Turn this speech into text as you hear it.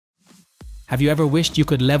Have you ever wished you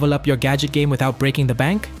could level up your gadget game without breaking the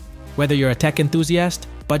bank? Whether you're a tech enthusiast,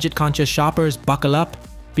 budget-conscious shoppers, buckle up,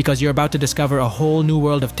 because you're about to discover a whole new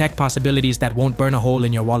world of tech possibilities that won't burn a hole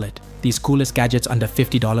in your wallet. These coolest gadgets under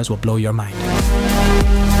 $50 will blow your mind.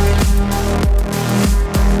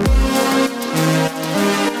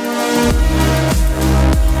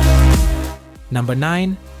 Number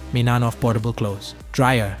 9. MINANOV Portable Clothes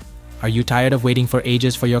Dryer. Are you tired of waiting for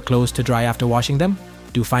ages for your clothes to dry after washing them?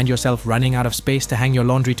 Do you find yourself running out of space to hang your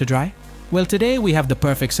laundry to dry? Well, today we have the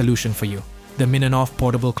perfect solution for you. The MINANOV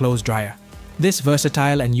Portable Clothes Dryer. This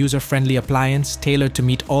versatile and user-friendly appliance tailored to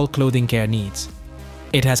meet all clothing care needs.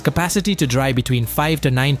 It has capacity to dry between 5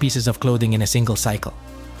 to 9 pieces of clothing in a single cycle.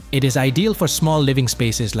 It is ideal for small living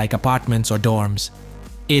spaces like apartments or dorms.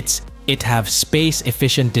 It have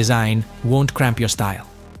space-efficient design, won't cramp your style.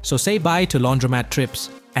 So say bye to laundromat trips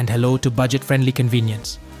and hello to budget-friendly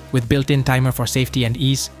convenience. With built-in timer for safety and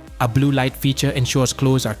ease, a blue light feature ensures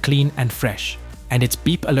clothes are clean and fresh, and its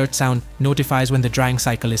beep alert sound notifies when the drying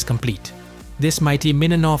cycle is complete. This mighty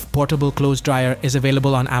MINANOV Portable Clothes Dryer is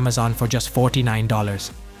available on Amazon for just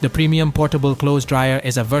 $49. The premium portable clothes dryer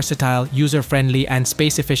is a versatile, user-friendly, and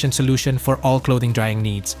space-efficient solution for all clothing drying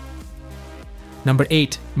needs. Number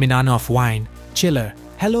 8. MINANOV Wine Chiller.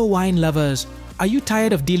 Hello wine lovers! Are you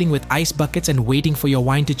tired of dealing with ice buckets and waiting for your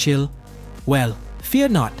wine to chill? Well, fear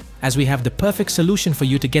not, as we have the perfect solution for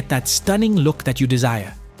you to get that stunning look that you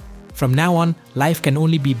desire. From now on, life can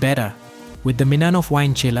only be better. With the MINANOV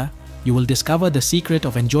Wine Chiller, you will discover the secret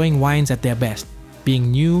of enjoying wines at their best.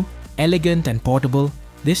 Being new, elegant, and portable,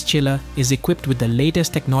 this chiller is equipped with the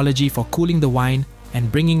latest technology for cooling the wine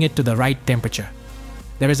and bringing it to the right temperature.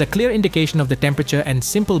 There is a clear indication of the temperature and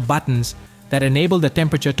simple buttons that enable the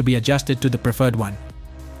temperature to be adjusted to the preferred one.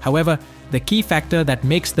 However, the key factor that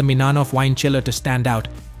makes the MINANOV Wine Chiller to stand out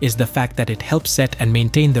is the fact that it helps set and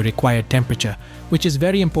maintain the required temperature, which is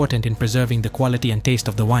very important in preserving the quality and taste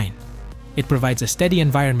of the wine. It provides a steady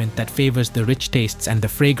environment that favors the rich tastes and the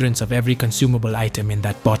fragrance of every consumable item in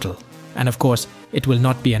that bottle. And of course, it will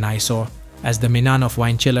not be an eyesore, as the MINANOV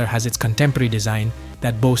Wine Chiller has its contemporary design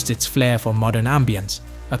that boasts its flair for modern ambience,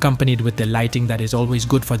 accompanied with the lighting that is always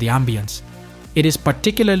good for the ambience. It is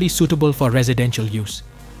particularly suitable for residential use,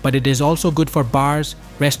 but it is also good for bars,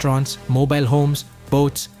 restaurants, mobile homes,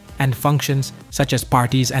 boats, and functions such as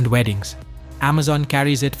parties and weddings. Amazon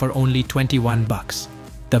carries it for only $21.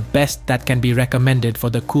 The best that can be recommended for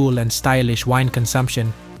the cool and stylish wine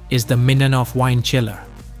consumption is the MINANOV Wine Chiller.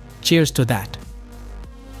 Cheers to that.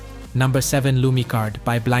 Number 7. LumiCard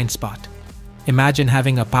by BlindSpot. Imagine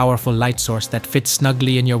having a powerful light source that fits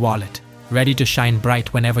snugly in your wallet, ready to shine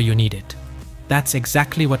bright whenever you need it. That's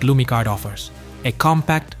exactly what LumiCard offers. A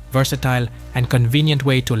compact, versatile, and convenient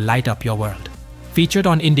way to light up your world. Featured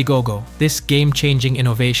on Indiegogo, this game-changing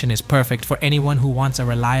innovation is perfect for anyone who wants a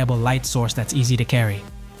reliable light source that's easy to carry.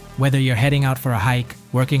 Whether you're heading out for a hike,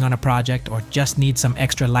 working on a project, or just need some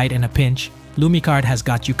extra light in a pinch, LumiCard has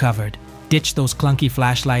got you covered. Ditch those clunky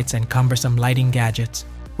flashlights and cumbersome lighting gadgets.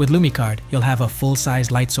 With LumiCard, you'll have a full-size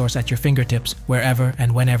light source at your fingertips wherever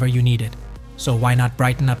and whenever you need it. So why not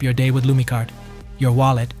brighten up your day with LumiCard? Your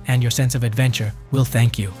wallet and your sense of adventure will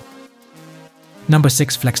thank you. Number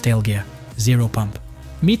 6. FLEXTAILGEAR Zero Pump.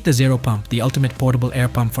 Meet the Zero Pump, the ultimate portable air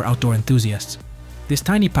pump for outdoor enthusiasts. This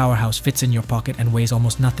tiny powerhouse fits in your pocket and weighs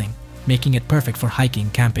almost nothing, making it perfect for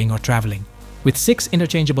hiking, camping, or traveling. With 6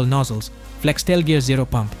 interchangeable nozzles, FLEXTAILGEAR Zero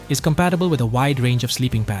Pump is compatible with a wide range of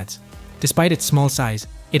sleeping pads. Despite its small size,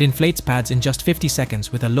 it inflates pads in just 50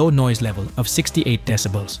 seconds with a low noise level of 68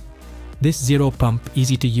 decibels. This Zero Pump,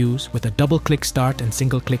 easy to use with a double-click start and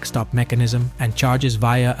single-click stop mechanism, and charges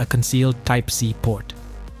via a concealed Type-C port.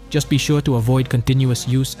 Just be sure to avoid continuous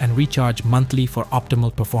use and recharge monthly for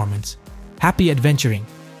optimal performance. Happy adventuring!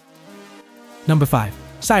 Number 5.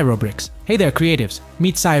 SYRO-Bricks. Hey there creatives,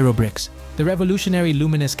 meet SYRO-Bricks, the revolutionary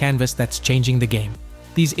luminous canvas that's changing the game.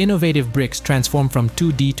 These innovative bricks transform from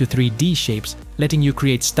 2D to 3D shapes, letting you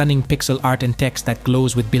create stunning pixel art and text that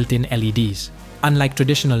glows with built-in LEDs. Unlike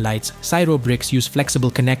traditional lights, SYRO-Bricks use flexible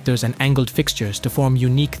connectors and angled fixtures to form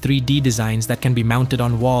unique 3D designs that can be mounted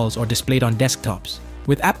on walls or displayed on desktops.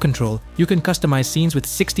 With app control, you can customize scenes with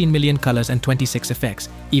 16 million colors and 26 effects,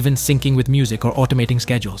 even syncing with music or automating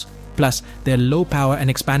schedules. Plus, they're low power and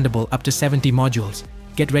expandable up to 70 modules.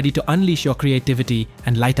 Get ready to unleash your creativity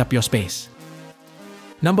and light up your space.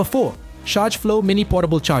 Number 4. Sharge Flow Mini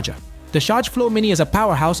Portable Charger. The Sharge Flow Mini is a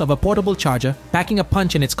powerhouse of a portable charger, packing a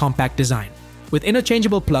punch in its compact design. With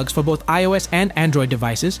interchangeable plugs for both iOS and Android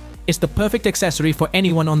devices, it's the perfect accessory for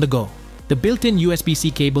anyone on the go. The built-in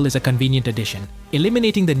USB-C cable is a convenient addition,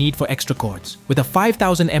 eliminating the need for extra cords. With a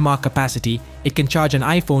 5000 mAh capacity, it can charge an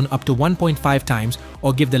iPhone up to 1.5 times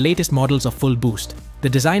or give the latest models a full boost. The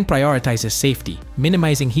design prioritizes safety,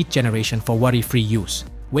 minimizing heat generation for worry-free use.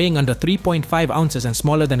 Weighing under 3.5 ounces and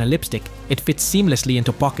smaller than a lipstick, it fits seamlessly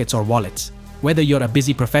into pockets or wallets. Whether you're a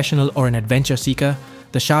busy professional or an adventure seeker,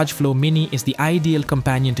 the Sharge Flow Mini is the ideal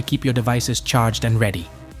companion to keep your devices charged and ready.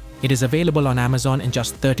 It is available on Amazon in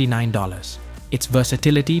just $39. Its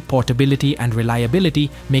versatility, portability, and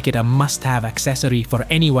reliability make it a must-have accessory for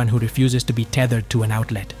anyone who refuses to be tethered to an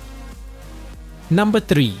outlet. Number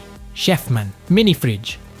 3. CHEFMAN Mini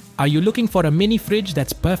Fridge. Are you looking for a mini fridge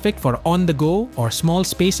that's perfect for on-the-go or small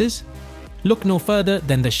spaces? Look no further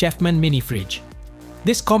than the CHEFMAN Mini Fridge.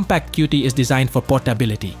 This compact cutie is designed for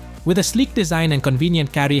portability, with a sleek design and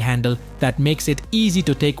convenient carry handle that makes it easy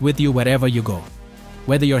to take with you wherever you go.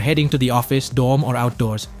 Whether you're heading to the office, dorm, or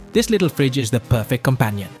outdoors, this little fridge is the perfect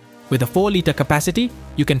companion. With a 4-liter capacity,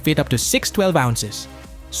 you can fit up to 6 12 ounces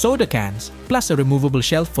soda cans, plus a removable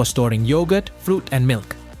shelf for storing yogurt, fruit, and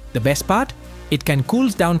milk. The best part? It can cool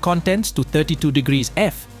down contents to 32 degrees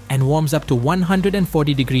F and warms up to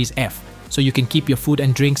 140 degrees F, so you can keep your food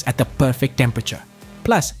and drinks at the perfect temperature.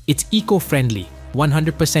 Plus, it's eco-friendly,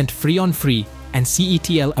 100% Freon-free, and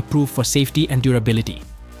CETL approved for safety and durability.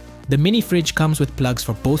 The mini fridge comes with plugs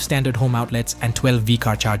for both standard home outlets and 12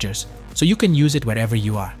 V-car chargers, so you can use it wherever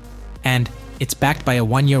you are. And it's backed by a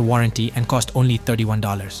 1-year warranty and costs only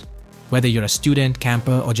 $31. Whether you're a student,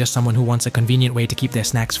 camper, or just someone who wants a convenient way to keep their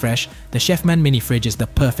snacks fresh, the CHEFMAN mini fridge is the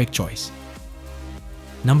perfect choice.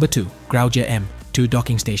 Number 2. GrauGear M2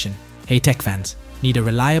 Docking Station. Hey tech fans, need a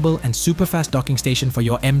reliable and super fast docking station for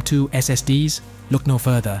your M2 SSDs? Look no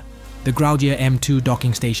further. The GrauGear M2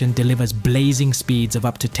 docking station delivers blazing speeds of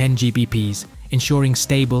up to 10 Gbps, ensuring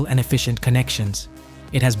stable and efficient connections.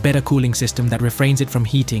 It has better cooling system that refrains it from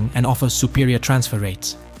heating and offers superior transfer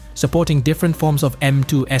rates. Supporting different forms of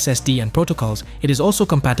M2 SSD and protocols, it is also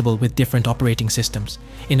compatible with different operating systems.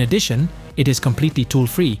 In addition, it is completely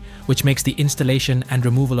tool-free, which makes the installation and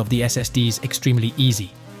removal of the SSDs extremely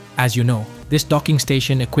easy. As you know, this docking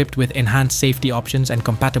station, equipped with enhanced safety options and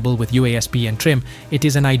compatible with UASB and trim, it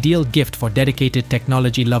is an ideal gift for dedicated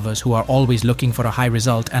technology lovers who are always looking for a high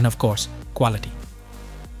result and, of course, quality.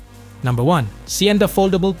 Number 1. Seenda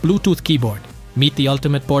Foldable Bluetooth Keyboard. Meet the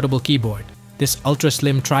ultimate portable keyboard. This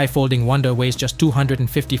ultra-slim tri-folding wonder weighs just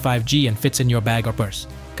 255 G and fits in your bag or purse.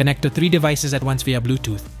 Connect to 3 devices at once via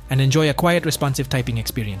Bluetooth and enjoy a quiet, responsive typing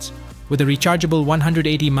experience. With a rechargeable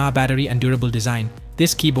 180 mAh battery and durable design,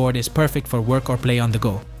 this keyboard is perfect for work or play on the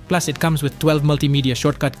go. Plus, it comes with 12 multimedia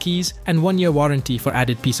shortcut keys and 1-year warranty for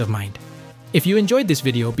added peace of mind. If you enjoyed this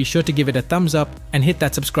video, be sure to give it a thumbs up and hit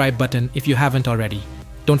that subscribe button if you haven't already.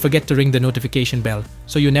 Don't forget to ring the notification bell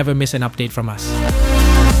so you never miss an update from us.